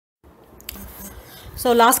So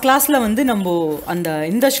last கிளாஸில் வந்து நம்ம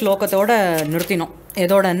இந்த ஸ்லோகத்தோட நிறுத்தினோம்.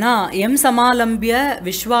 எதோடன்னா எம் சமாலம்பிய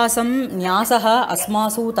விஸ்வாசம் ஞாசக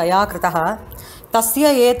அஸ்மாசு தயா கிருதः தஸ்ய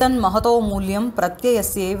ஏதன் மகதோ மூல்யம்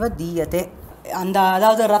பிரத்யயஸ்யேவ தீயதே.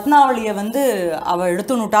 அதாவது ரத்னாவளியை வந்து அவள்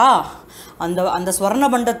எடுத்துனுட்டா, அந்த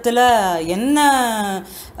ஸ்வர்ணபண்டத்தில் என்ன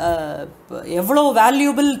எவ்வளோ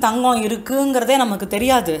வேல்யூபிள் தங்கம் இருக்குங்கிறதே நமக்கு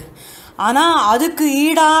தெரியாது. ஆனால்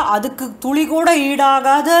அதுக்கு துளி கூட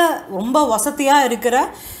ஈடாகாத ரொம்ப வசதியாக இருக்கிற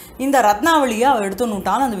இந்த ரத்னாவளியை அவள்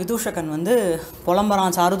எடுத்துனுட்டான்னு அந்த விதூஷகன் வந்து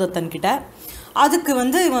புலம்புறான் சாருதத்தன்கிட்ட. அதுக்கு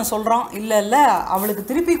வந்து இவன் சொல்கிறான், இல்லை அவளுக்கு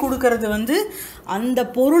திருப்பி கொடுக்கறது வந்து அந்த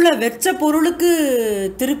பொருளை வச்ச பொருளுக்கு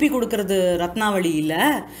திருப்பி கொடுக்கறது ரத்னாவளி இல்லை.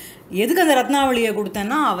 எதுக்கு அந்த ரத்னாவளியை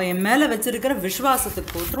கொடுத்தேன்னா அவன் என் மேலே வச்சிருக்கிற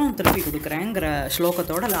விஸ்வாசத்துக்கு ஒருத்தரும் திருப்பி கொடுக்குறேங்கிற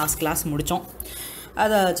ஸ்லோகத்தோட லாஸ்ட் கிளாஸ் முடித்தோம்.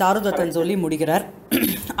 அதை சாருதத்தன் சொல்லி முடிக்கிறார்.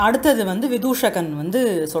 அடுத்தது வந்து விதூஷகன் வந்து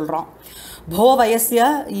சொல்கிறான், போ வயசிய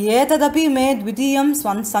ஏததபி மே த்விதீயம்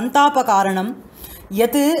சந்தாப காரணம்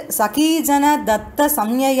யத் சகீஜன தத்த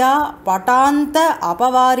சம்யயா பட்டாந்த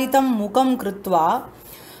அபவாரிதம் முகம் கிருத்வா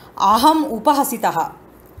அகம் உபஹசிதா.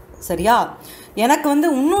 சரியா? எனக்கு வந்து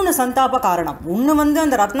இன்னொன்று சந்தாப காரணம். ஒன்று வந்து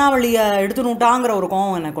அந்த ரத்னாவளியை எடுத்துனுட்டாங்கிற ஒரு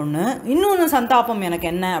கோவம் எனக்கு ஒன்று. இன்னொன்று சந்தாபம் எனக்கு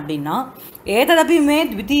என்ன அப்படின்னா, ஏததபி மே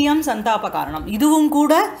த்விதீயம் சந்தாப காரணம், இதுவும்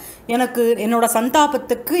கூட எனக்கு என்னோட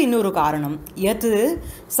சந்தாபத்துக்கு இன்னொரு காரணம். எது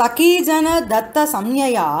சகீஜன தத்த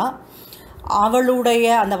சம்யயா, அவளுடைய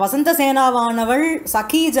அந்த வசந்த சேனாவானவள்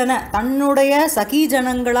சகீஜன தன்னுடைய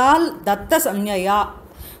சகீஜனங்களால் தத்த சம்யா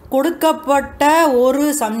கொடுக்கப்பட்ட ஒரு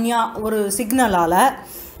சம்யா ஒரு சிக்னலால்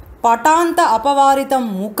பட்டாந்த அபவாரிதம்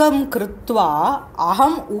முகம் கிருத்வா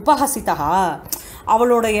அகம் உபஹசிதா,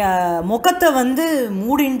 அவளுடைய முகத்தை வந்து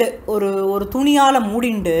மூடிண்டு ஒரு துணியால்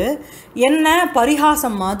மூடிண்டு என்ன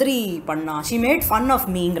பரிகாசம் மாதிரி பண்ணா. ஷி மேட் ஃபன் ஆஃப்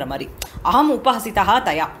மீங்கிற மாதிரி. அகம் உபஹசிதா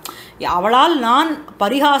தயா, அவளால் நான்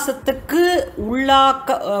பரிகாசத்துக்கு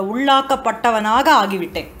உள்ளாக்கப்பட்டவனாக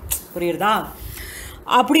ஆகிவிட்டேன். புரியுறதா?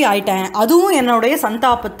 அப்படி ஆயிட்டேன். அதுவும் என்னுடைய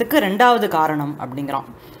சந்தாபத்துக்கு ரெண்டாவது காரணம் அப்படிங்கிறான்.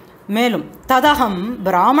 மேலும் ததகம்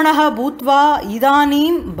பிராமணः பூத்வா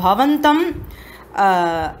இதானீம் பவந்தம்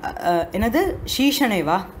என்னது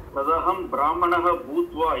சீஷனேவா ததகம் பிராமணः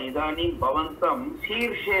பூத்வா இதானீம் பவந்தம்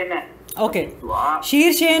சீர்ஷேன ஓகே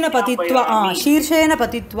சீர்ஷேன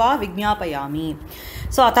பதித்வா விஜ்ஞாபயாமி.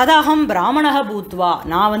 ஸோ ததகம் பிராமணः பூத்வா,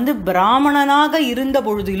 நான் வந்து பிராமணனாக இருந்த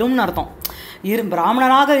பொழுதிலும்னு அர்த்தம்.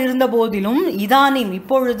 பிராமணனாக இருந்த போதிலும் இதானீம்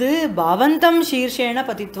இப்பொழுது பவந்தம் சீர்ஷேன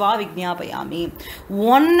பதித்வா விஜ்ஞாபயாமி,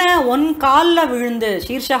 ஒன் காலில் விழுந்து,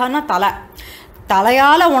 சீர்ஷகன்னா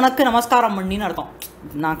தலையால் உனக்கு நமஸ்காரம் பண்ணின்னு அர்த்தம்.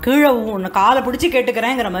 நான் கீழே உன்னை காலை பிடிச்சி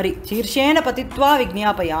கேட்டுக்கிறேங்கிற மாதிரி. சீர்ஷேன பதித்வா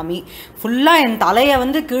விஜ்ஞாபயாமி, ஃபுல்லாக என் தலையை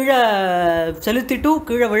வந்து கீழே செலுத்திட்டு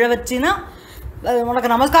கீழே விழ வச்சுன்னா உனக்கு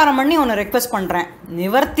நமஸ்காரம் பண்ணி உன்னை ரெக்வெஸ்ட் பண்ணுறேன்.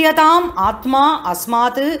 நிவர்த்தியதாம் ஆத்மா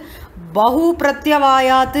அஸ்மாத் பகு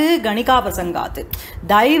பிரத்யவாயாத்து கணிகா பிரசங்காத்து,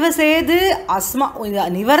 தயவுசேது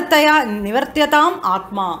நிவர்த்தியதாம்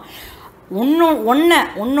ஆத்மா,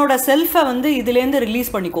 உன்னோட செல்ஃபை வந்து இதுலேருந்து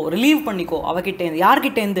ரிலீவ் பண்ணிக்கோ அவகிட்டேருந்து.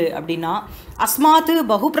 யார்கிட்டேருந்து அப்படின்னா அஸ்மாத்து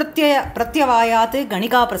பகு பிரத்யவாயாத்து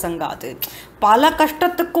கணிகா பிரசங்காத்து, பல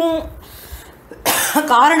கஷ்டத்துக்கும்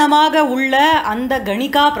காரணமாக உள்ள அந்த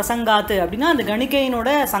கணிகா பிரசங்காத்து அப்படின்னா அந்த கணிகையினோட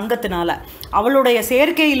சங்கத்தினால அவளுடைய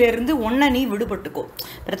சேர்க்கையிலிருந்து ஒன்றை நீ விடுபட்டுக்கோ.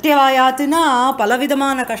 பிரத்யவாயாத்துனா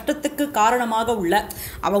பலவிதமான கஷ்டத்துக்கு காரணமாக உள்ள,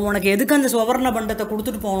 அவன் உனக்கு எதுக்கு அந்த சுவர்ண பண்டத்தை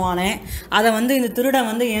கொடுத்துட்டு போவானே, அதை வந்து இந்த திருடன்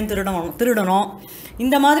வந்து ஏன் திருடணும்,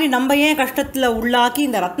 இந்த மாதிரி நம்ம ஏன் கஷ்டத்தில் உள்ளாக்கி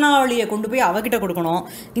இந்த ரத்னாவளியை கொண்டு போய் அவகிட்ட கொடுக்கணும்,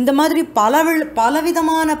 இந்த மாதிரி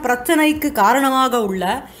பலவிதமான பிரச்சனைக்கு காரணமாக உள்ள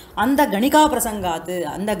அந்த கணிகா பிரசங்காத்து,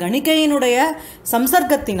 அந்த கணிகையினுடைய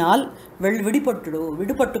சம்சர்க்கத்தினால்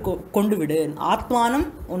விடுபட்டு கொண்டு விடு. ஆத்மானம்,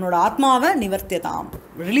 உன்னோட ஆத்மாவை நிவர்த்தியதாம்,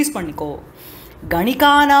 ரிலீஸ் பண்ணிக்கோ.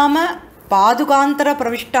 கணிகா நாம பாதுகாந்தர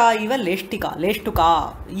பிரவிஷ்டா இவ லேஷ்டுகா,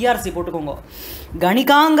 இஆர்சி போட்டுக்கோங்க.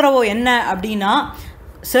 கணிகாங்கிறவோ என்ன அப்படின்னா,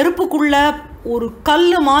 செருப்புக்குள்ள ஒரு கல்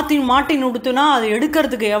மாட்டி நுடுத்துனா அது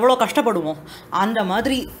எடுக்கிறதுக்கு எவ்வளோ கஷ்டப்படுவோம், அந்த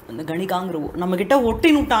மாதிரி அந்த கணிகாங்கிறவோ நம்மக்கிட்ட ஒட்டி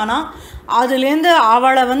நுட்டானா அதுலேருந்து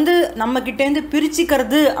அவளை வந்து நம்மக்கிட்டேருந்து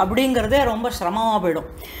பிரிச்சுக்கிறது அப்படிங்கிறதே ரொம்ப சிரமமாக போயிடும்.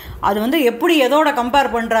 அது வந்து எப்படி எதோட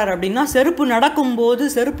கம்பேர் பண்ணுறாரு அப்படின்னா, செருப்பு நடக்கும்போது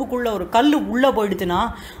செருப்புக்குள்ளே ஒரு கல் உள்ளே போயிடுச்சுன்னா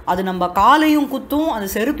அது நம்ம காலையும் குத்தும், அந்த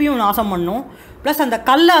செருப்பையும் நாசம் பண்ணும், ப்ளஸ் அந்த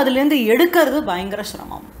கல்லை அதுலேருந்து எடுக்கிறது பயங்கர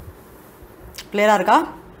சிரமம். கிளியராக இருக்கா?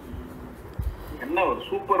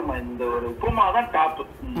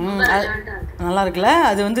 நல்லா இருக்குல்ல?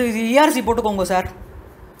 அது வந்து இஆர்சி போட்டுக்கோங்க சார்.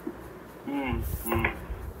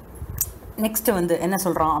 நெக்ஸ்ட் வந்து என்ன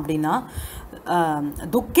சொல்கிறான் அப்படின்னா,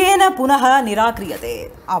 துக்கேன புனக நிராகிரியதே,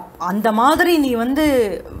 அந்த மாதிரி நீ வந்து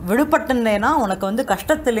விடுபட்டேன்னா உனக்கு வந்து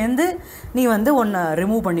கஷ்டத்துலேருந்து நீ வந்து ஒன்றை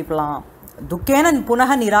ரிமூவ் பண்ணிக்கலாம், துக்கேன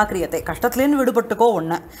புனக நிராகிரியத்தை, கஷ்டத்துலேருந்து விடுபட்டுக்கோ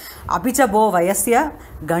ஒன்று. அபிச்ச போ வயசிய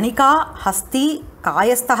கணிகா ஹஸ்தி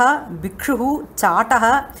காயஸ்தா பிக்ஷு சாட்டக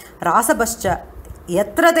ராசபஷ்ச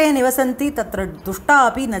எத்திர தே நிவசந்தி தத்திர துஷ்டா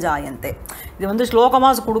அப்பி ந ஜாயந்தே. இது வந்து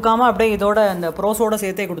ஸ்லோகமாக கொடுக்காம அப்படியே இதோட இந்த ப்ரோஸோட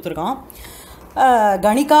சேர்த்தே கொடுத்துருக்கான்.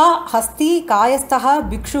 கணிகா ஹஸ்தி காயஸ்தா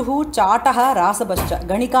பிக்ஷு சாட்டக ராசபஷ்ச.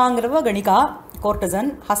 கணிகாங்கிறவ கணிகா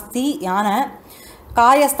கோர்டசன், ஹஸ்தி யானை,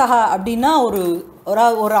 காயஸ்தா அப்படின்னா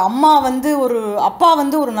ஒரு அம்மா வந்து ஒரு அப்பா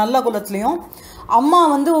வந்து ஒரு நல்ல குலத்துலேயும் அம்மா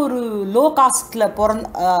வந்து ஒரு லோ காஸ்டில்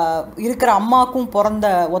இருக்கிற அம்மாவுக்கும் பிறந்த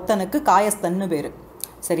ஒத்தனுக்கு காயஸ்தன்னு பேர்.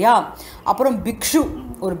 சரியா? அப்புறம் பிக்ஷு,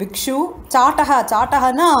 ஒரு பிக்ஷு.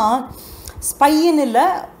 சாட்டகன்னா ஸ்பைன்னு இல்லை,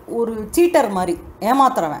 ஒரு சீட்டர் மாதிரி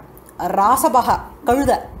ஏமாத்துறவன். ராசபக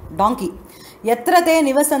கழுத டாங்கி. எத்திர தே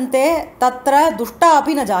நிவசந்தே தத்திர துஷ்டா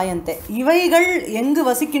அப்பி ந ஜாயந்தே. இவைகள் எங்கு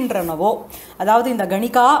வசிக்கின்றனவோ, அதாவது இந்த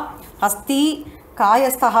கணிகா ஹஸ்தி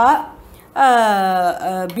காயஸ்தா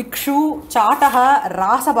பிக்ஷு சாட்டக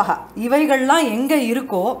ராசபக இவைகள்லாம் எங்கே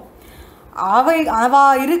இருக்கோ அவ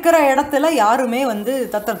இருக்கிற இடத்துல யாருமே வந்து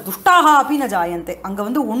தத்திர துஷ்டாக அப்பி ந ஜாயந்தே, அங்கே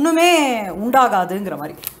வந்து ஒன்றுமே உண்டாகாதுங்கிற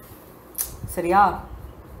மாதிரி. சரியா?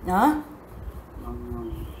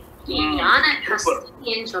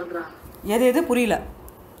 எது எது புரியல?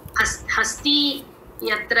 ஹஸ்தி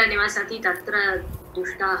யத்ர நிவசதி தத்ர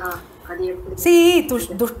துஷ்டாஹ.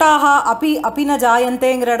 துஷ்டாக அப்பி ந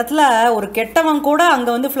ஜாயந்தேங்கிற இடத்துல ஒரு கெட்டவன் கூட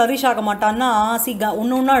அங்கே வந்து ஃப்ளரிஷ் ஆக மாட்டான்னா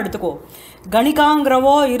ஒன்று ஒன்றா எடுத்துக்கோ.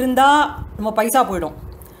 கணிகாங்கிறவோ இருந்தால் நம்ம பைசா போயிடும்.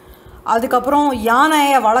 அதுக்கப்புறம்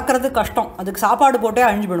யானையை வளர்க்குறது கஷ்டம், அதுக்கு சாப்பாடு போட்டே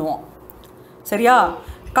அழிஞ்சு போயிடுவோம். சரியா?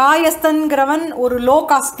 காயஸ்தன்கிறவன் ஒரு லோ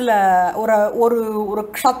காஸ்டில் ஒரு ஒரு ஒரு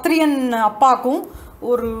க்ஷத்ரியன் அப்பாக்கும்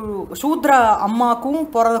ஒரு சூத்ர அம்மாக்கும்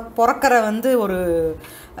பிறக்கிற வந்து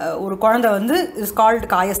ஒரு குழந்தை வந்து இஸ் கால்டு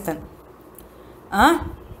காயஸ்தன்.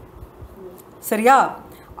 சரியா?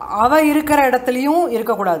 அவ இருக்கிற இடத்துலையும்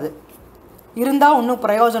இருக்கக்கூடாது, இருந்தால் ஒன்றும்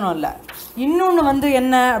பிரயோஜனம் இல்லை. இன்னொன்று வந்து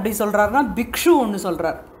என்ன அப்படி சொல்கிறாருன்னா பிக்ஷு ஒன்று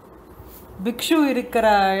சொல்கிறார். பிக்ஷு இருக்கிற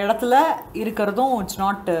இடத்துல இருக்கிறதும் இட்ஸ்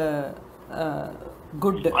நாட்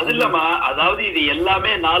குட். அது இல்லம்மா, அதாவது இது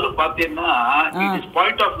எல்லாமே நாளும் பார்த்தீங்கன்னா it is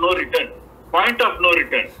point of no return. Point of no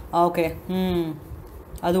return. Okay.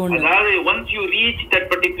 அது ஒன்று. அதாவது once you reach that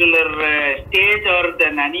particular stage or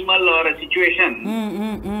an animal or a situation,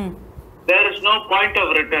 there is no point of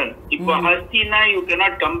return. இப்போ ஹஸ்தினா you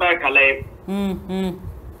cannot come back alive.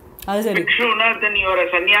 அது சரி. பிக்ஷுனா then you are a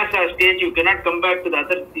sannyasa stage, you cannot come back to the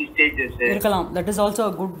other three stages. இருக்கலாம். that is also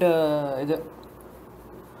a good இது.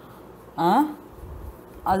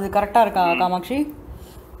 அது கரெக்டாக இருக்கா Kamakshi?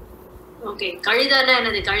 Okay. கழுதைனா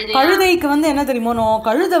என்னது? கழுதைக்கு வந்து என்ன தெரியுமோ,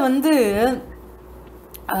 கழுதை வந்து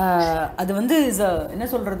அது வந்து என்ன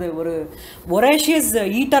சொல்கிறது, ஒரு ஒரேஷியஸ்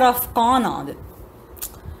ஈட்டர் ஆஃப் கான் அது.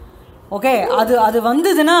 ஓகே. அது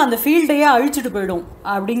வந்ததுன்னா அந்த ஃபீல்டையே அழிச்சிட்டு போயிடும்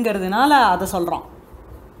அப்படிங்கிறதுனால அதை சொல்கிறான்.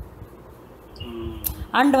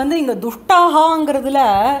 அண்ட் வந்து இங்கே துஷ்டாகாங்கிறதுல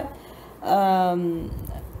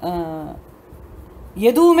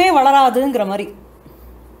எதுவுமே வளராதுங்கிற மாதிரி.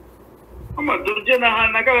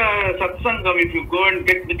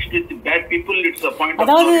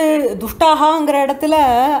 அதாவது துஷ்டாகாங்கிற இடத்துல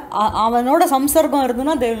அவனோட சம்சர்க்கம்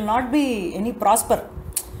இருந்ததுன்னா they will not be any prosper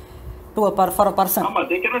to a for a person.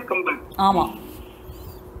 ஆமா.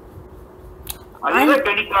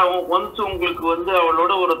 உங்களுக்கு வந்து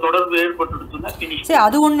அவளோட ஒரு தொடர்பு ஏற்பட்டுடுச்சுன்னா சரி,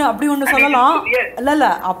 அது ஒன்று அப்படி ஒன்று சொல்லலாம்.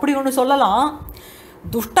 இல்லை அப்படி ஒன்று சொல்லலாம்.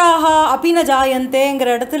 துஷ்டாக அபின ஜாயந்தேங்கிற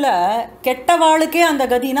இடத்துல கெட்டவாளுக்கே அந்த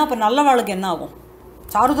கதினா அப்போ நல்லவாளுக்கு என்ன ஆகும்?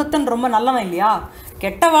 சாருதத்தன் ரொம்ப நல்லவன் இல்லையா?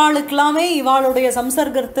 கெட்டவாளுக்கெல்லாமே இவாளுடைய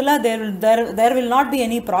சம்சர்க்கத்தில் there will not be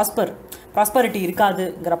any prosperity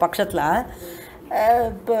இருக்காதுங்கிற பட்சத்தில்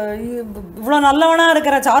இப்போ இவ்வளோ நல்லவனாக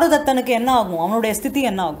இருக்கிற சாருதத்தனுக்கு என்ன ஆகும்? அவனுடைய ஸ்திதி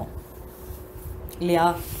என்ன ஆகும் இல்லையா?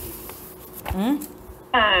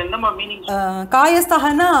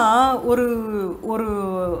 காயஸ்தகனா ஒரு ஒரு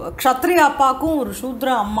க்ஷத்ரிய அப்பாக்கும் ஒரு சூத்ர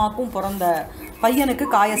அம்மாக்கும் பிறந்த பையனுக்கு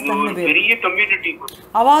காயஸ்தன்னு பேர்.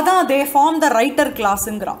 அவள் தான் தே ஃபார்ம் த ரைட்டர்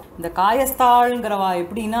கிளாஸுங்கிறான். இந்த காயஸ்தாள்ங்கிறவா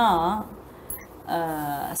எப்படின்னா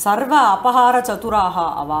சர்வ அபகார சதுராக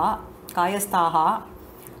அவா காயஸ்தாக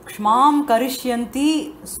க்ஷ்மாம் கரிஷ்யந்தி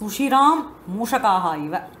சுஷிராம் மூஷகாக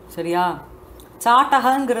இவ. சரியா?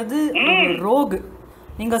 சாட்டகங்கிறது ரோகு.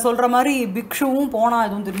 நீங்கள் சொல்கிற மாதிரி பிக்ஷுவும் போனால்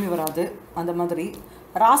எதுவும் திரும்பி வராது அந்த மாதிரி.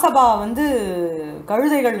 ராசபா வந்து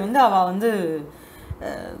கழுதைகள் வந்து அவள் வந்து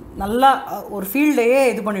நல்லா ஒரு ஃபீல்டையே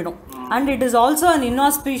இது பண்ணிடும். And it is also an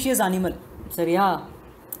இன்ஆஸ்பீஷியஸ் animal. சரியா?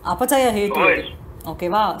 அபச்சய ஹேத்து.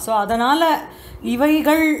 ஓகேவா? ஸோ அதனால்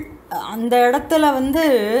இவைகள் அந்த இடத்துல வந்து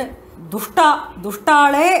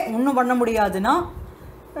துஷ்டாலே ஒன்றும் பண்ண முடியாதுன்னா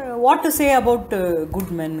what to say about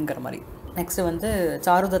good மென்ங்கிற மாதிரி. நெக்ஸ்ட்டு வந்து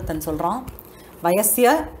சாருதத்தன் சொல்கிறான். வயஸ்ய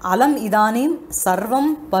அலம் இதானீம்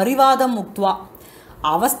சர்வம் பரிவாதம் முக்த்வா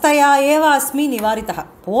அவஸ்தையா ஏவ அஸ்மி நிவாரிதா.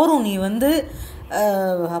 போரும் நீ வந்து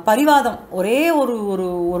பரிவாதம் ஒரே ஒரு ஒரு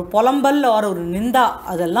ஒரு புலம்பல் ஒரு நிந்தா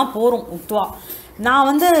அதெல்லாம் போரும். முக்த்வா நான்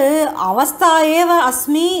வந்து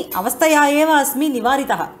அவஸ்தையா ஏவ அஸ்மி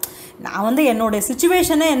நிவாரிதா. நான் வந்து என்னோடய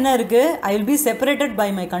சுச்சுவேஷனே என்ன இருக்குது, I will be separated by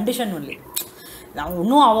my condition only. நான்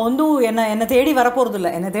இன்னும் அவன் வந்து என்னை தேடி வரப்போகிறது இல்லை.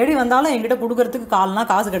 என்னை தேடி வந்தாலும் என்கிட்ட கொடுக்கறதுக்கு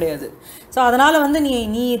காசு கிடையாது. ஸோ அதனால் வந்து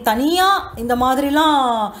நீ தனியாக இந்த மாதிரிலாம்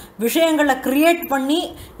விஷயங்களை க்ரியேட் பண்ணி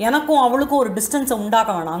எனக்கும் அவளுக்கும் ஒரு டிஸ்டன்ஸை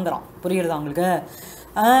உண்டாக்க வேணாங்கிறான். புரியுறதா உங்களுக்கு?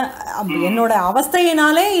 என்னோட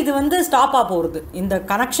அவஸ்தையினாலே இது வந்து ஸ்டாப்பாக போகிறது. இந்த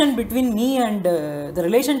connection between me and the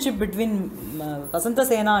relationship between Vasantha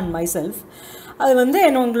Sena and my self, அது வந்து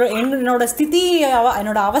என்னோட ஸ்திதி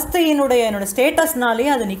என்னோட அவஸ்தையினுடைய ஸ்டேட்டஸ்னாலே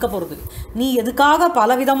அது நிற்க போகிறது. நீ எதுக்காக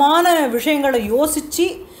பலவிதமான விஷயங்களை யோசித்து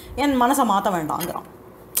என் மனசை மாற்ற வேண்டாங்கிறான்.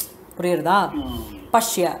 புரியுறதா?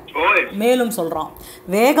 பஷ்ய மேலும் சொல்கிறான்,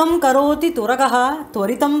 வேகம் கரோதி துரகா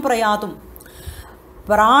துவரிதம் பிரயாத்தும்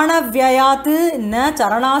பிராணவ்யயாத் ந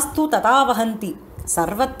சரணாஸ்து ததா வஹந்தி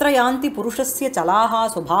சர்வத்ர யாந்தி புருஷஸ்ய சலாஹா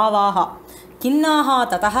சுபாவாஹா கின்னாஹா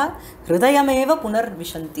ததஹ ஹிருதயமேவ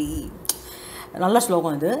புனர்விஷந்தி. நல்ல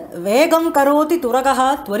ஸ்லோகம் இது. வேகம் கரோதி துரகா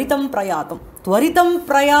துவரிதம் பிரயாத்தும். துவரிதம்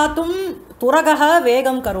பிரயாத்தும் துரகா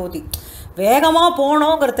வேகம் கரோதி. வேகமாக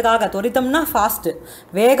போனோங்கிறதுக்காக, துவரித்தம்னா ஃபாஸ்ட்டு,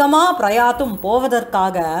 வேகமாக பிரயாத்தும்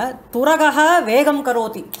போவதற்காக, துரகா வேகம்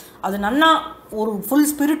கரோதி அது நன்னா ஒரு ஃபுல்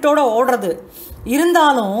ஸ்பிரிட்டோடு ஓடுறது.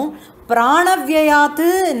 இருந்தாலும் பிராணவ்யயாத்து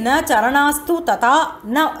ந சரணாஸ்து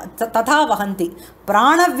ததா வஹந்தி.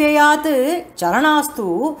 பிராணவ்யயாத்து சரணாஸ்து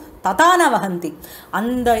ததா ந வஹந்தி.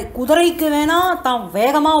 அந்த குதிரைக்கு வேணால் தான்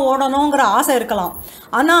வேகமாக ஓடணுங்கிற ஆசை இருக்கலாம்.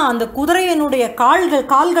 ஆனால் அந்த குதிரையினுடைய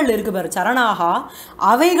கால்கள் இருக்குது பாரு, சரணாகா,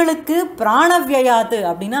 அவைகளுக்கு பிராணவ்யயாத்து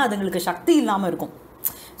அப்படின்னா அதுங்களுக்கு சக்தி இல்லாமல் இருக்கும்.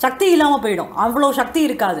 சக்தி இல்லாமல் போயிடும். அவ்வளோ சக்தி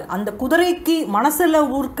இருக்காது. அந்த குதிரைக்கு மனசில்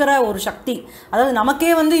ஊர்க்கிற ஒரு சக்தி, அதாவது நமக்கே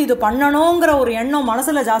வந்து இது பண்ணணுங்கிற ஒரு எண்ணம்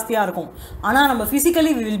மனசில் ஜாஸ்தியாக இருக்கும். ஆனால் நம்ம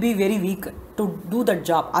physically we will be very weak to do that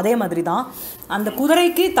job. அதே மாதிரி தான் அந்த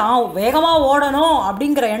குதிரைக்கு தான் வேகமாக ஓடணும்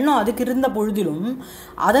அப்படிங்கிற எண்ணம் அதுக்கு இருந்த பொழுதிலும்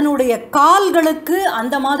அதனுடைய கால்களுக்கு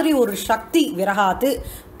அந்த மாதிரி ஒரு சக்தி விரகாத்து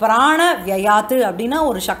பிராண வியாத்து அப்படின்னா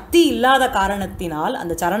ஒரு சக்தி இல்லாத காரணத்தினால்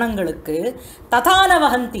அந்த சரணங்களுக்கு ததான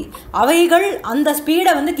வஹந்தி அவைகள் அந்த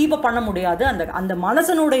ஸ்பீடை வந்து கீப்பப் பண்ண முடியாது. அந்த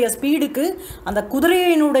மனசனுடைய ஸ்பீடுக்கு அந்த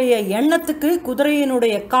குதிரையினுடைய எண்ணத்துக்கு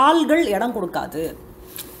குதிரையினுடைய கால்கள் இடம் கொடுக்காது.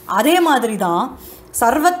 அதே மாதிரி தான்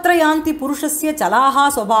சர்வத்திர யாந்தி புருஷஸ்ய சலாஹா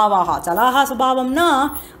சுபாவாக. சலாஹா சுபாவம்னா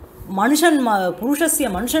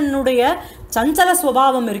மனுஷனுடைய சஞ்சல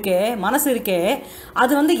ஸ்வபாவம் இருக்கே, மனசு இருக்கே,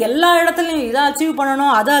 அது வந்து எல்லா இடத்துலையும் இதை அச்சீவ்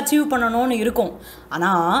பண்ணணும் அதை அச்சீவ் பண்ணணும்னு இருக்கும்.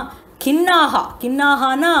 ஆனால்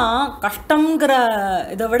கின்னாகானா கஷ்டங்கிற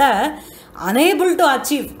இதை விட அனேபிள் டு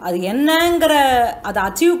அச்சீவ், அது என்னங்கிற அதை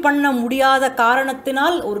அச்சீவ் பண்ண முடியாத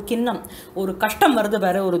காரணத்தினால் ஒரு கிண்ணம், ஒரு கஷ்டம் வருது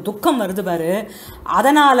பாரு, ஒரு துக்கம் வருது பாரு.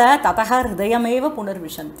 அதனால் ததக ஹிருதயமேவ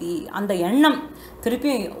புனர்விஷந்தி, அந்த எண்ணம்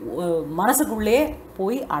திருப்பி மனசுக்குள்ளே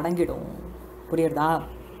போய் அடங்கிடும். புரியுறதா?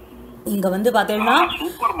 இங்கே வந்து பார்த்தீங்கன்னா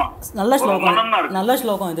நல்ல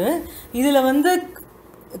ஸ்லோகம் இது. இதில் வந்து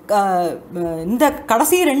இந்த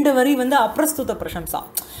கடைசி 2 வரி வந்து அப்ரஸ்துத பிரசம்சா.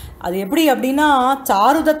 அது எப்படி அப்படின்னா,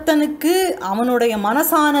 சாருதத்தனுக்கு அவனுடைய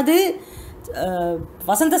மனசானது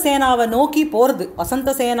வசந்த சேனாவை நோக்கி போகிறது, வசந்த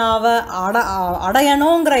சேனாவை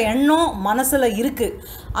அடையணுங்கிற எண்ணம் மனசில் இருக்குது.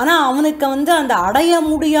 ஆனால் அவனுக்கு வந்து அந்த அடைய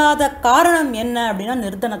முடியாத காரணம் என்ன அப்படின்னா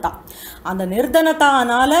நிர்தனதா. அந்த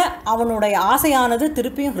நிர்தனத்தானால் அவனுடைய ஆசையானது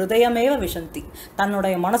திருப்பியும் ஹிருதயமேவ விஷந்தி,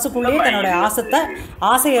 தன்னுடைய மனசுக்குள்ளேயே தன்னுடைய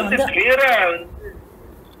ஆசையை வந்து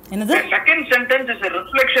என்னது second sentence is a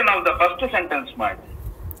reflection of the first sentence மாதிரி.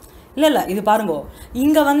 இல்லை இது பாருங்கோ,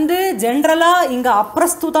 இங்கே வந்து ஜென்ரலாக இங்கே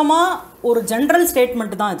அப்பிரஸ்துதமாக ஒரு ஜென்ரல்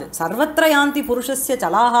ஸ்டேட்மெண்ட் தான் இது. சர்வத்திர யாந்தி புருஷஸ்ய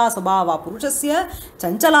சலாஹா சுபாவா புருஷஸ்ய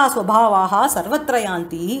சஞ்சலா சுபாவாக சர்வத்திர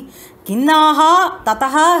யாந்தி கின்னாகா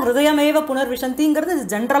ததா ஹிருதயமேவ புனர்விஷந்திங்கிறது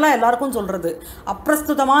ஜென்ரலாக எல்லாருக்கும் சொல்கிறது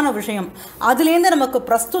அப்பிரஸ்துதமான விஷயம். அதுலேருந்து நமக்கு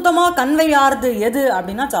பிரஸ்துதமாக கன்வையாருது எது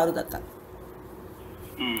அப்படின்னா சாருதத்தன்.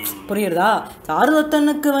 புரியுறதா?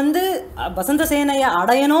 சாருதத்தனுக்கு வந்து வசந்த சேனையை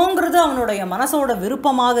அடையணுங்கிறது அவனுடைய மனசோட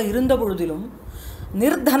விருப்பமாக இருந்த பொழுதிலும்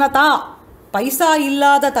நிர்தனதா பைசா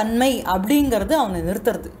இல்லாத தன்மை அப்படிங்கிறது அவனை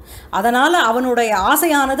நிறுத்துறது. அதனால் அவனுடைய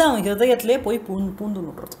ஆசையானது அவன் ஹிருதயத்திலே போய் பூந்து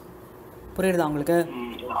விடுறது. புரியுறதா உங்களுக்கு?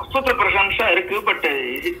 பிரசம்சா இருக்கு, but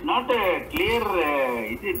it's not a clear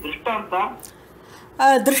இது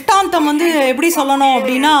திருஷ்டாந்தம் வந்து எப்படி சொல்லணும்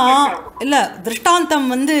அப்படின்னா, இல்லை திருஷ்டாந்தம்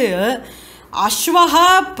வந்து அஸ்வஹா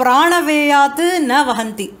பிராணவேயாத்து ந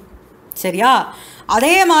வஹந்தி, சரியா?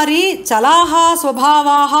 அதே மாதிரி சலாஹா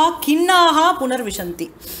ஸ்வபாவாக கின்னாகா புனர்விஷந்தி.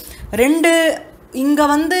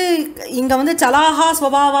 இங்கே வந்து சலாஹா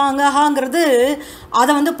ஸ்வபாவாங்கங்கிறது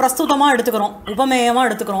அதை வந்து பிரஸ்துதமாக எடுத்துக்கிறோம், உபமேயமாக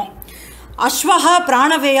எடுத்துக்கிறோம். அஸ்வஹா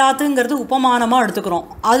பிராணவேயாத்துங்கிறது உபமானமாக எடுத்துக்கிறோம்.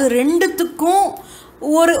 அது ரெண்டுத்துக்கும்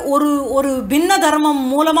ஒரு ஒரு ஒரு பின்ன தர்மம்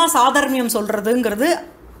மூலமாக சாதர்மியம் சொல்கிறதுங்கிறது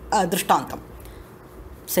திருஷ்டாந்தம்.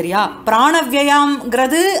 சரியா?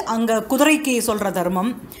 பிராணவியாம்ங்கிறது அங்கே குதிரைக்கு சொல்கிற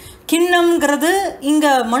தர்மம், கிண்ணம்ங்கிறது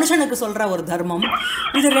இங்கே மனுஷனுக்கு சொல்கிற ஒரு தர்மம்.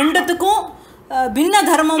 இது ரெண்டுத்துக்கும் பின்ன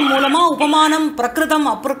தர்மம் மூலமாக உபமானம் பிரகிருதம்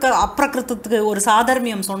அப்பிரகிருத்தத்துக்கு ஒரு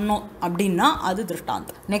சாதர்மியம் சொன்னோம் அப்படின்னா அது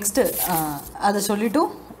திருஷ்டாந்தம். நெக்ஸ்ட்டு அதை சொல்லிவிட்டு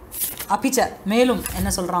அப்பிச்ச மேலும் என்ன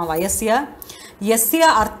சொல்கிறான், வயசிய யஸ்ய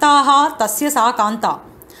அர்த்தாக தஸ்ய சா காந்தா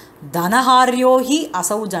தனஹார்யோ ஹி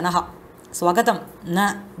அசௌ ஜனஹ ஸ்வகதம் ந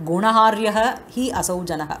குணஹார்யः ஹி அசௌ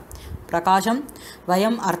ஜனஹ பிரகாஷம்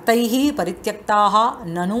வயம் அர்த்தைஹ பரித்யக்தாக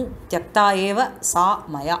நனு தியக்தா ஏவ சா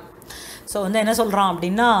மயா. ஸோ வந்து என்ன சொல்கிறான்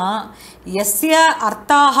அப்படின்னா, எஸ்ய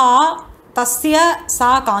அர்த்தாக தஸ்ய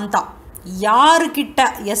சா காந்தா, யாருக்கிட்ட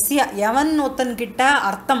எஸ்ய எவன் ஒருத்தன்கிட்ட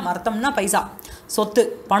அர்த்தம்னா பைசா சொத்து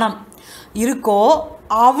பணம் இருக்கோ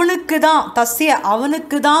அவனுக்கு தான் தஸ்ய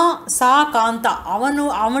அவனுக்கு தான் சா காந்தா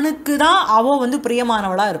அவனுக்கு தான் அவ வந்து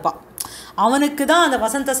பிரியமானவளாக இருப்பாள். அவனுக்கு தான் அந்த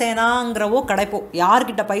வசந்த சேனாங்கிறவோ கிடைப்போ.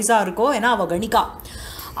 யார்கிட்ட பைசா இருக்கோ, ஏன்னா அவள் கணிக்கா,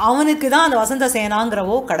 அவனுக்கு தான் அந்த வசந்த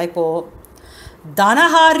சேனாங்கிறவோ கிடைப்போ.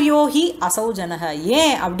 தனஹாரியோஹி அசௌ ஜனக,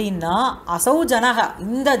 ஏன் அப்படின்னா அசௌ ஜனக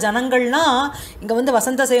இந்த ஜனங்கள்னால் இங்கே வந்து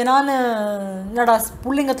வசந்த சேனான்னு என்னடா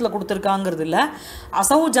புல்லிங்கத்தில் கொடுத்துருக்காங்கிறது இல்லை.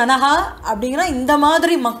 அசௌ ஜனகா அப்படிங்கிற இந்த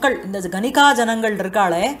மாதிரி மக்கள், இந்த கணிகா ஜனங்கள்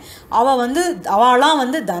இருக்காளே, அவளாம்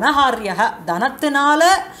வந்து தனஹாரியக தனத்தினால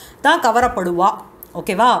தான் கவரப்படுவா.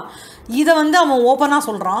 ஓகேவா? இதை வந்து அவன் ஓப்பனாக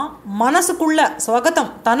சொல்கிறான். மனசுக்குள்ளே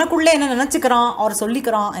ஸ்வகதம் தனக்குள்ளே என்ன நினச்சிக்கிறான், அவர்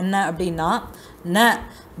சொல்லிக்கிறான் என்ன அப்படின்னா, ந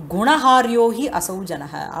குணஹாரியோஹி அசௌ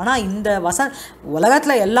ஜனக. ஆனால் இந்த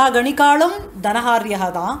உலகத்தில் எல்லா கணிக்காலும் தனஹாரியக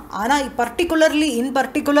தான். ஆனால் இன்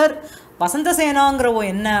பர்டிகுலர் வசந்த சேனாங்கிறவோ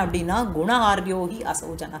என்ன அப்படின்னா குணஹாரியோஹி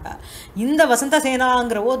அசௌ ஜனக. இந்த வசந்த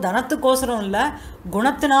சேனாங்கிறவோ தனத்துக்கோசரம் இல்லை,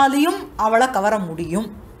 குணத்தினாலையும் அவளை கவர முடியும்,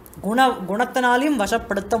 குணத்தினாலையும்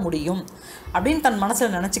வசப்படுத்த முடியும் அப்படின்னு தன்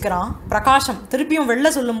மனசில் நினச்சிக்கிறான். பிரகாஷம் திருப்பியும் வெளில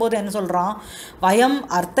சொல்லும்போது என்ன சொல்கிறான், வயம்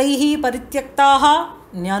அர்த்தைஹி பரித்யக்தாக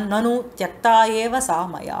நனு தியக்தா ஏவ சா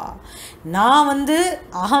மயா. நான் வந்து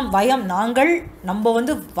வயம் நம்ம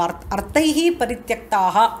வந்து அர்த்தைஹி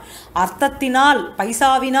பரித்யக்தாக அர்த்தத்தினால்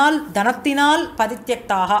பைசாவினால் தனத்தினால்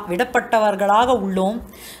பரித்யக்தாக விடப்பட்டவர்களாக உள்ளோம்.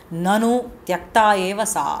 நனு தியக்தா ஏவ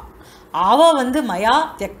சா அவ வந்து மயா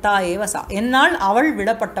தியக்தா ஏவசா என்னால் அவள்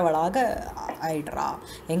விடப்பட்டவளாக ஆயிடுறா.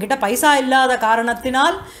 என்கிட்ட பைசா இல்லாத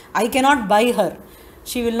காரணத்தினால் I cannot by her,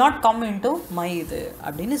 she will not come in to my இது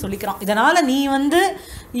அப்படின்னு சொல்லிக்கிறான். இதனால் நீ வந்து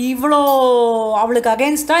இவ்வளோ அவளுக்கு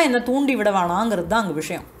அகெயின்ஸ்டாக என்னை தூண்டி விட வேணாங்கிறது தான் அங்கே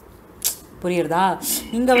விஷயம். புரியுறதா?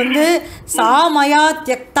 இங்கே வந்து சா மயா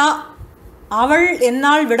தியக்தா அவள்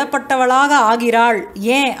என்னால் விடப்பட்டவளாக ஆகிறாள்.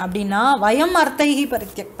 ஏன் அப்படின்னா வயம் அர்த்தைஹி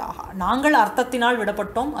பரித்யக்தாக நாங்கள் அர்த்தத்தினால்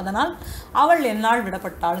விடப்பட்டோம், அதனால் அவள் என்னால்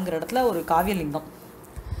விடப்பட்டாளுங்கிற இடத்துல ஒரு காவியலிங்கம்.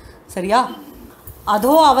 சரியா?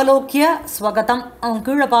 அதோ அவலோக்கிய ஸ்வகதம் அவன்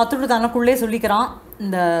கீழே பார்த்துட்டு தனக்குள்ளே சொல்லிக்கிறான்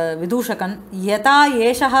இந்த விதூஷகன். யதா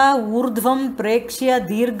ஏஷः ஊர்த்வம் பிரேக்ஷ்ய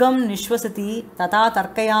தீர்க்கம் நிஸ்வசதி ததா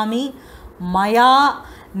தர்க்கயாமி மயா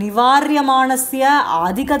நிவாரியமானஸ்ய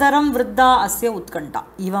அதிகதரம் விருத்தா அஸ்ய உத்கண்டா.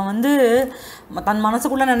 இவன் வந்து தன்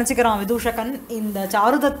மனசுக்குள்ளே நினச்சிக்கிறான் விதூஷகன், இந்த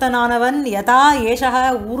சாருதத்தனானவன் யதா ஏஷக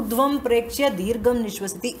ஊர்த்வம் பிரேக்ஷ்ய தீர்க்கம்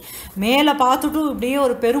நிஸ்வசதி மேலே பார்த்துட்டு இப்படியே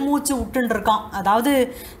ஒரு பெருமூச்சு விட்டுன்னு இருக்கான். அதாவது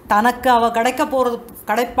தனக்கு அவள்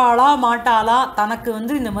கிடைப்பாளா மாட்டாளா, தனக்கு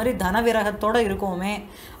வந்து இந்த மாதிரி தனவிரகத்தோடு இருக்கோமே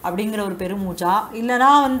அப்படிங்கிற ஒரு பெருமூச்சா,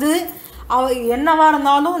 இல்லைனா வந்து என்னவா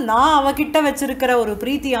இருந்தாலும் நான் அவகிட்ட வச்சிருக்கிற ஒரு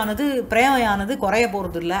பிரீத்தியானது பிரேமையானது குறைய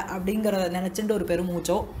போகிறது இல்லை அப்படிங்கிறத நினச்சிட்டு ஒரு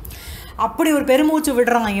பெருமூச்சோ, அப்படி ஒரு பெருமூச்சு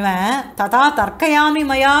விடுறான் இவன். ததா தர்க்கயாமி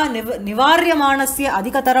மயா நிவாரியமானஸ்ய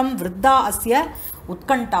அதிகதரம் விருத்தா அஸ்ய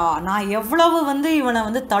உத்கண்டா. நான் எவ்வளவு வந்து இவனை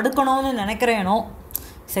வந்து தடுக்கணும்னு நினைக்கிறேனோ,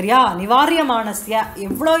 சரியா, நிவாரியமானஸ்ய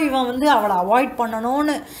எவ்வளோ இவன் வந்து அவளை அவாய்ட்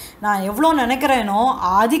பண்ணணும்னு நான் எவ்வளோ நினைக்கிறேனோ,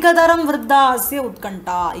 அதிகதரம் விருத்தாசிய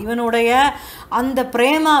உட்கண்டா இவனுடைய அந்த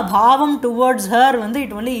பிரேம பாவம் டுவர்ட்ஸ் ஹர் வந்து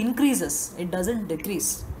it only increases, it doesn't degrees.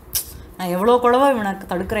 நான் எவ்வளோ குழவோ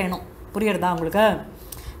இவனுக்கு தடுக்கிறேனோ. புரியுறதா உங்களுக்கு?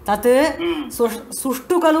 தத்து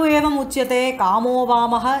சுஷ்டு கலு ஏவம் உச்சியதே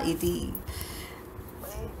காமோவாமக இது.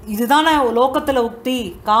 இதுதானே லோகத்தில் உக்தி,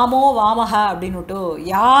 காமோ வாமக அப்படின்னுட்டு.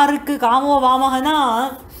 யாருக்கு காமோ வாமகனா,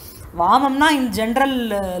 வாமம்னா இன் ஜென்ரல்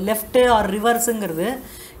லெஃப்ட்டு ஆர் ரிவர்ஸுங்கிறது.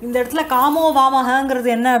 இந்த இடத்துல காமோ வாமகங்கிறது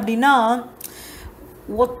என்ன அப்படின்னா,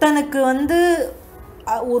 ஒருத்தனுக்கு வந்து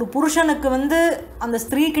ஒரு புருஷனுக்கு வந்து அந்த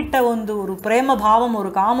ஸ்திரீக்கிட்ட வந்து ஒரு பிரேம பாவம்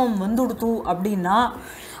ஒரு காமம் வந்துடுத்து அப்படின்னா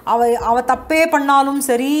அவ தப்பே பண்ணாலும்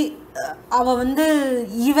சரி, அவள் வந்து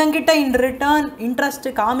இவங்கிட்ட இன் ரிட்டர்ன் இன்ட்ரெஸ்ட்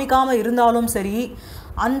காமிக்காமல் இருந்தாலும் சரி,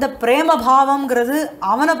 அந்த பிரேம பாவம்ங்கிறது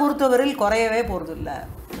அவனை பொறுத்தவரையில் குறையவே போகிறது இல்லை.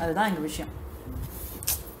 அதுதான் எங்கள் விஷயம்.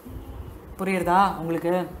 புரியுறதா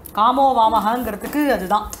உங்களுக்கு? காமோ வாமகங்கிறதுக்கு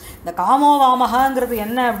அதுதான். இந்த காமோ வாமகங்கிறது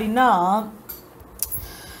என்ன அப்படின்னா,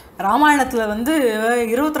 ராமாயணத்தில் வந்து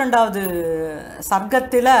 22வது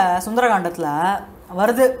சர்க்கத்தில் சுந்தரகாண்டத்தில்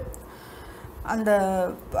வருது. அந்த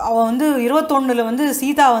அவன் வந்து 21 வந்து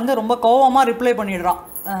சீதா வந்து ரொம்ப கோவமாக ரிப்ளை பண்ணிடுறான்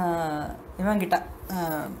இவன்கிட்ட,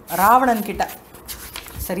 ராவணன்கிட்ட.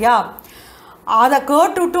 சரியா? அதை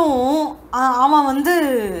கேட்டுட்டும் அவன் வந்து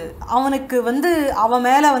அவனுக்கு வந்து அவன்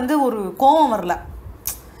மேலே வந்து ஒரு கோபம் வரல.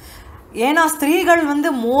 ஏன்னா ஸ்திரீகள் வந்து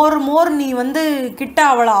மோர் நீ வந்து கிட்ட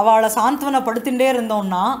அவளை சாந்தவனப்படுத்திகிட்டே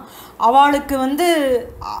இருந்தோன்னா அவளுக்கு வந்து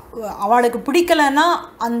அவளுக்கு பிடிக்கலைன்னா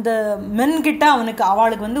அந்த மென்கிட்ட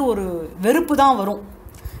அவளுக்கு வந்து ஒரு வெறுப்பு தான் வரும்.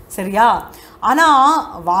 சரியா? ஆனால்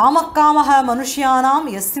வாமக்காமக மனுஷியானாம்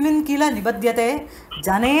எஸ்மின் கில நிபத்தியதே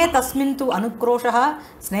ஜனே தஸ்மின் து அனுக்ரோஷா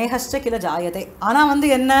ஸ்னேகஷ்ட கில ஜாயதே. ஆனால் வந்து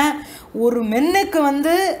என்ன, ஒரு மென்னுக்கு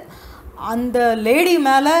வந்து அந்த லேடி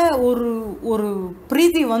மேலே ஒரு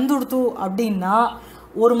பிரீத்தி வந்துடுத்து அப்படின்னா,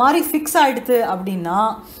 ஒரு மாதிரி ஃபிக்ஸ் ஆகிடுது அப்படின்னா,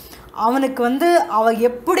 அவனுக்கு வந்து அவள்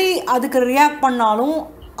எப்படி அதுக்கு ரியாக்ட் பண்ணாலும்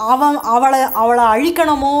அவளை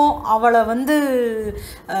அழிக்கணுமோ அவளை வந்து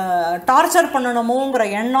டார்ச்சர் பண்ணணுமோங்கிற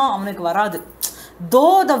எண்ணம் அவனுக்கு வராது. தோ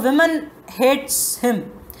த விமன் ஹேட்ஸ் ஹிம்,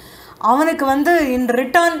 அவனுக்கு வந்து இன்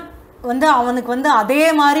ரிட்டர்ன் வந்து அவனுக்கு வந்து அதே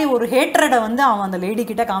மாதிரி ஒரு ஹேட்ரடை வந்து அவன் அந்த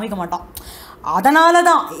லேடிக்கிட்ட காமிக்க மாட்டான். அதனால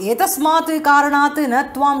தான் ஏதஸ்மாத்து காரணாத்து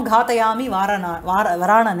நத்வாம் காத்தையாமி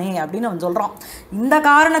வரானனே அப்படின்னு அவன் சொல்கிறான். இந்த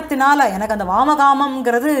காரணத்தினால எனக்கு அந்த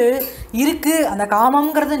வாமகாமங்கிறது இருக்குது. அந்த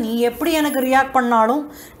காமங்கிறது நீ எப்படி எனக்கு ரியாக்ட் பண்ணாலும்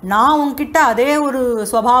நான் உன்கிட்ட அதே ஒரு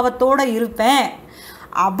ஸ்வபாவத்தோடு இருப்பேன்.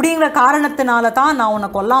 அப்படிங்கிற காரணத்தினால தான் நான் உன்னை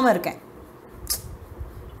கொல்லாமல் இருக்கேன்.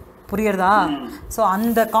 புரியுறதா? ஸோ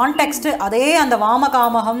அந்த கான்டெக்ஸ்ட்டு அதே அந்த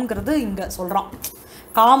வாமகாமகம்ங்கிறது இங்கே சொல்கிறான்.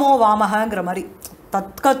 காமோ வாமகங்கிற மாதிரி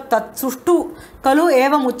தத் சுஷ்டு கலு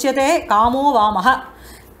ஏவம் உச்சதே காமோ வாமக.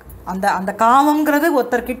 அந்த காமங்கிறது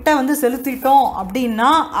ஒருத்தர்கிட்ட வந்து செலுத்திட்டோம் அப்படின்னா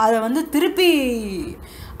அதை வந்து திருப்பி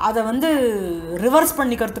அதை வந்து ரிவர்ஸ்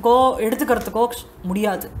பண்ணிக்கிறதுக்கோ எடுத்துக்கிறதுக்கோ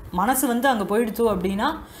முடியாது. மனசு வந்து அங்கே போயிடுச்சு அப்படின்னா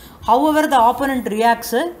however the opponent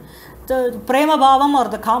reacts, the பிரேம பாவம் or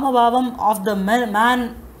the காம பாவம் of the man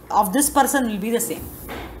of this person will be the same.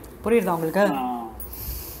 புரியுதா உங்களுக்கு?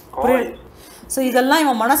 புரியுது. ஸோ இதெல்லாம்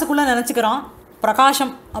இவன் மனசுக்குள்ளே நினச்சிக்கிறான்.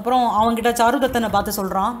 பிரகாஷம் அப்புறம் அவன்கிட்ட சாருதத்தனை பார்த்து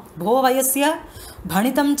சொல்கிறான், போ வயசிய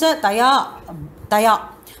பணிதம் ச தயா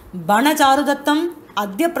பண சாருதத்தம்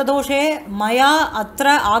அத்ய பிரதோஷே மயா அத்திர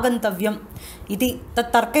ஆகந்தவ்யம் இது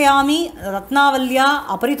தத் தர்க்கயாமி ரத்னாவல்யா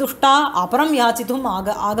அபரிதுஷ்டா அபரம் யாச்சித்தும்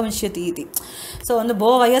ஆகமிஷ்யதி இது. ஸோ வந்து போ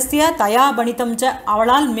வயசிய தயா பணிதம் ச,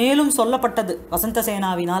 அவளால் மேலும் சொல்லப்பட்டது வசந்த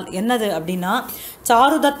சேனாவினால். என்னது அப்படின்னா,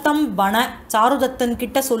 சாருதத்தம் பண, சாருதத்தன்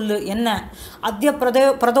கிட்ட சொல்லு என்ன, அத்ய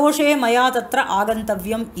பிரதோஷே மயா தத்ர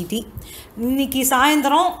ஆகந்தவ்யம் இது, இன்னைக்கு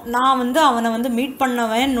சாயந்தரம் நான் வந்து அவனை வந்து மீட்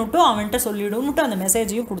பண்ணவேன்னுட்டும் அவன்கிட்ட சொல்லிவிடுன்னுட்டு அந்த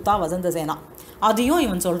மெசேஜையும் கொடுத்தா வசந்த சேனா. அதையும்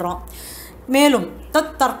இவன் சொல்கிறான். மேலும்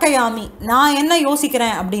தத் தர்க்கயாமி, நான் என்ன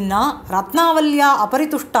யோசிக்கிறேன் அப்படின்னா, ரத்னாவல்யா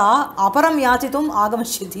அபரிதுஷ்டா அபரம் யாச்சித்தும்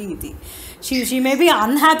ஆகமிஷ்யதி இது. She may be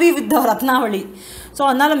unhappy with the Ratnavali. So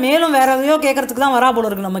அதனால் மேலும் வேறு எதையோ கேட்குறதுக்கு தான் வரா போல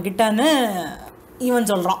இருக்கு நம்மக்கிட்டன்னு இவன்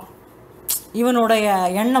சொல்கிறான். இவனுடைய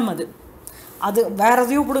எண்ணம் அது வேறு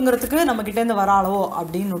எதையோ பிடுங்கிறதுக்கு நம்மக்கிட்டேருந்து வராளோ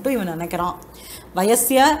அப்படின்னுட்டு இவன் நினைக்கிறான்.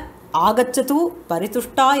 வயசிய ஆகச்சது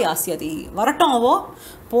பரிதுஷ்டா யாசியதி, வரட்டும் அவோ,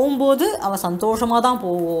 போகும்போது அவள் சந்தோஷமாக தான்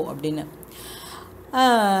போவோம் அப்படின்னு.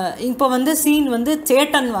 இப்போ வந்து சீன் வந்து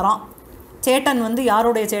சேட்டன் வரான். சேட்டன் வந்து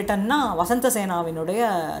யாருடைய சேட்டன்னா, வசந்த சேனாவினுடைய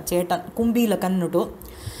சேட்டன் கும்பீலக்கன்னுட்டு.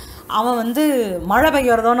 அவன் வந்து மழை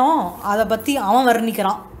பெய்யறதனோ அதை பற்றி அவன்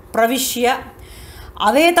வர்ணிக்கிறான். பிரவிஷ்ய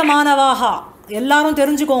அவேதமானவாக, எல்லாரும்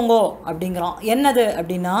தெரிஞ்சுக்கோங்கோ அப்படிங்கிறான். என்னது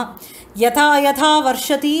அப்படின்னா, யதா யதா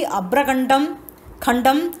வர்ஷதி அப்ரகண்டம்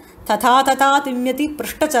கண்டம் ததா ததா திம்யதி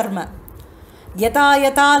பிருஷ்டச்சர்ம, யதா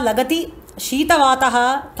யதா லகதி ஷீதவாத்தः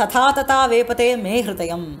ததா ததா வேபதே மே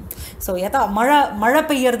ஹிருதயம். ஸோ மழை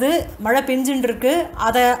பெய்யறது, மழை பெஞ்சுட்டுருக்கு,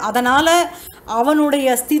 அதனால் அவனுடைய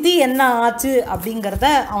ஸ்திதி என்ன ஆச்சு அப்படிங்கிறத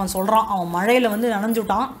அவன் சொல்கிறான். அவன் மழையில் வந்து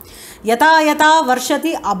நனைஞ்சுட்டான். யதா யதா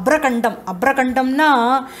வர்ஷதி அப்ரகண்டம், அப்ரகண்டம்னா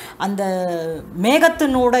அந்த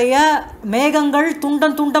மேகத்தினுடைய மேகங்கள்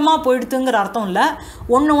துண்டம் துண்டமாக போயிடுத்துங்கிற அர்த்தம் இல்லை,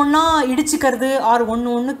 ஒன்று ஒன்றா இடிச்சுக்கிறது ஆர்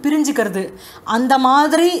ஒன்று பிரிஞ்சுக்கிறது. அந்த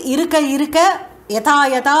மாதிரி இருக்க யதா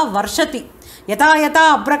யதா வர்ஷதி, யதா யதா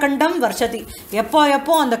அப்ரகண்டம் வர்ஷதி,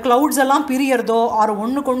 எப்போ அந்த க்ளவுட்ஸ் எல்லாம் பிரியறதோ ஆர்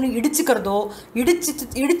ஒன்றுக்கு இடிச்சுக்கிறதோ,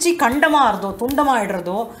 இடிச்சு கண்டமாக இருந்தோ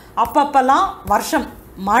துண்டமாகிடுறதோ அப்பப்பெல்லாம் வருஷம்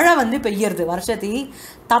மழை வந்து பெய்யறது வருஷத்தி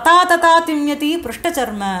ததா ததா திம்யதி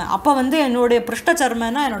பிருஷ்டச்சர்ம அப்போ வந்து என்னுடைய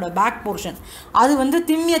பிருஷ்டச்சர்மன்னா என்னோட பேக் போர்ஷன் அது வந்து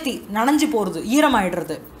திம்யதி நனைஞ்சு போகிறது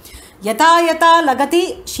ஈரமாயிடுறது யதா யதா லகதி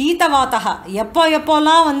சீதவாத்தக எப்போ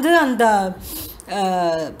எப்போல்லாம் வந்து அந்த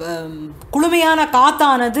குளுமையான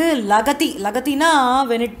காத்தானது லகத்தினா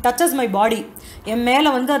when it touches my body என் மேலே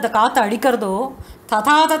வந்து அந்த காற்று அடிக்கிறதோ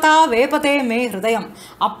ததா ததா வேபதே மே ஹிருதயம்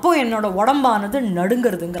அப்போது என்னோட உடம்பானது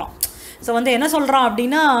நடுங்கிறதுங்கிறான் ஸோ வந்து என்ன சொல்கிறான்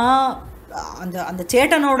அப்படின்னா அந்த அந்த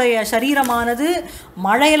சேட்டனுடைய சரீரமானது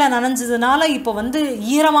மழையில் நனைஞ்சதுனால இப்போ வந்து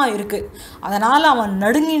ஈரமாக இருக்குது அதனால் அவன்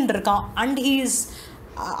நடுங்கின்னு இருக்கான் and he is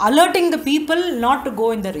alerting the people not to go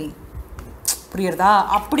in the rain புரியுறதா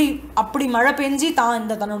அப்படி மழை பெஞ்சி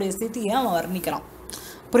இந்த தன்னுடைய ஸ்திதியை அவன் வர்ணிக்கிறான்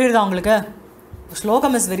புரியுறதா உங்களுக்கு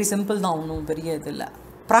ஸ்லோகம் இஸ் வெரி சிம்பிள் தான் ஒன்றும் பெரிய இது இல்லை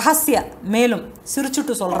பிரஹஸ்ய மேலும்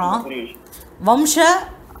சிரிச்சுட்டு சொல்கிறான்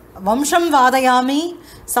வம்சம் வாதயாமி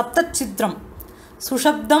சப்தச்சித்ரம்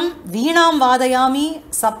சுஷப்தம் வீணாம் வாதயாமி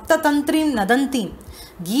சப்ததந்திரீம் நதந்தீம்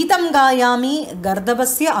கீதம் காயாமி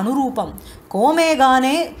கர்தபஸ்ய அனுரூபம்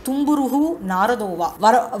கோமேகானே தும்புருஹு நாரதோவா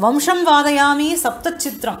வம்சம் வாதயாமி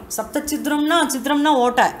சித்திரம்னா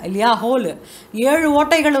ஓட்டை இல்லையா ஹோலு 7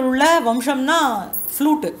 ஓட்டைகள் உள்ள வம்சம்னா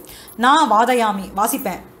ஃப்ளூட்டு நான் வாதயாமி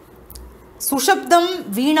வாசிப்பேன் சுஷப்தம்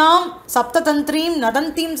வீணாம் சப்ததந்திரீம்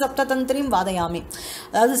நதந்தீம் சப்ததந்திரீம் வாதயாமி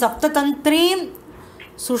அதாவது சப்ததந்திரீம்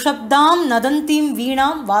சுஷப்தாம் நதந்தீம்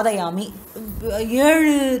வீணாம் வாதயாமி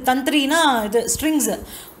 7 தந்திரினா இது ஸ்ட்ரிங்ஸு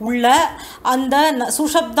உள்ள அந்த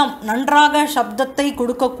சுஷப்தம் நன்றாக சப்தத்தை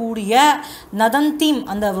கொடுக்கக்கூடிய நதந்தீம்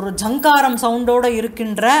அந்த ஒரு ஜங்காரம் சவுண்டோடு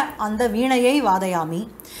இருக்கின்ற அந்த வீணையை வாதயாமி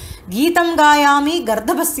கீதம் காயாமி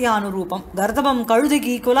கர்தபஸ்ய அனுரூபம் கர்தபம்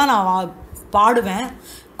கழுதைக்கு ஈக்குவலாக நான் பாடுவேன்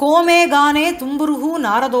கோமே கானே தும்புருஹு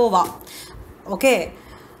நாரதோவா ஓகே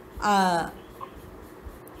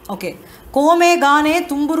கோமே கானே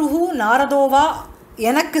தும்புருஹு நாரதோவா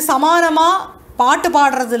எனக்கு சமானமாக பாட்டு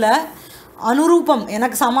பாடுறதுல அனுரூபம்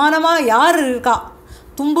எனக்கு சமானமாக யார் இருக்கா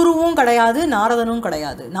தும்புருவும் கிடையாது நாரதனும்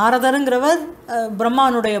கிடையாது நாரதருங்கிறவர்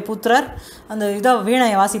பிரம்மானுடைய புத்திரர் அந்த இதை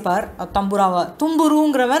வீணையை வாசிப்பார் தம்புராவை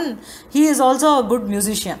தும்புருங்கிறவன் he is also a good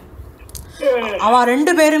musician அவன்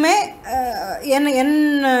 2 பேருமே என்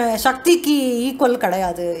சக்திக்கு ஈக்குவல்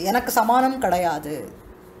கிடையாது எனக்கு சமானம் கிடையாது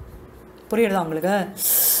புரியுறதா உங்களுக்கு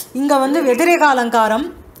இங்கே வந்து வெதிரேக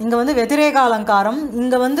அலங்காரம்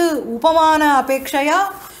இங்கே வந்து உபமான அபேட்சையா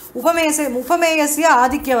உபமேயசிய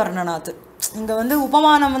ஆதித்ய வர்ணனாத்து இங்கே வந்து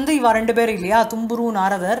உபமானம் வந்து இவ 2 பேர் இல்லையா தும்புரு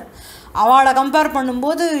நாரதர் அவளை கம்பேர்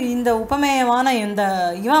பண்ணும்போது இந்த உபமேயமான இந்த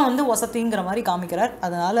இவன் வந்து வசதிங்கிற மாதிரி காமிக்கிறார்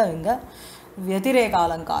அதனால் இங்கே व्यतिरेक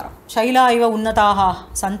अलंकारम शैला इव उन्नताः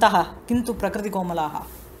सन्तः किन्तु प्रकृति कोमलाः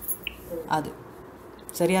அது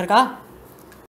சரியா இருக்கா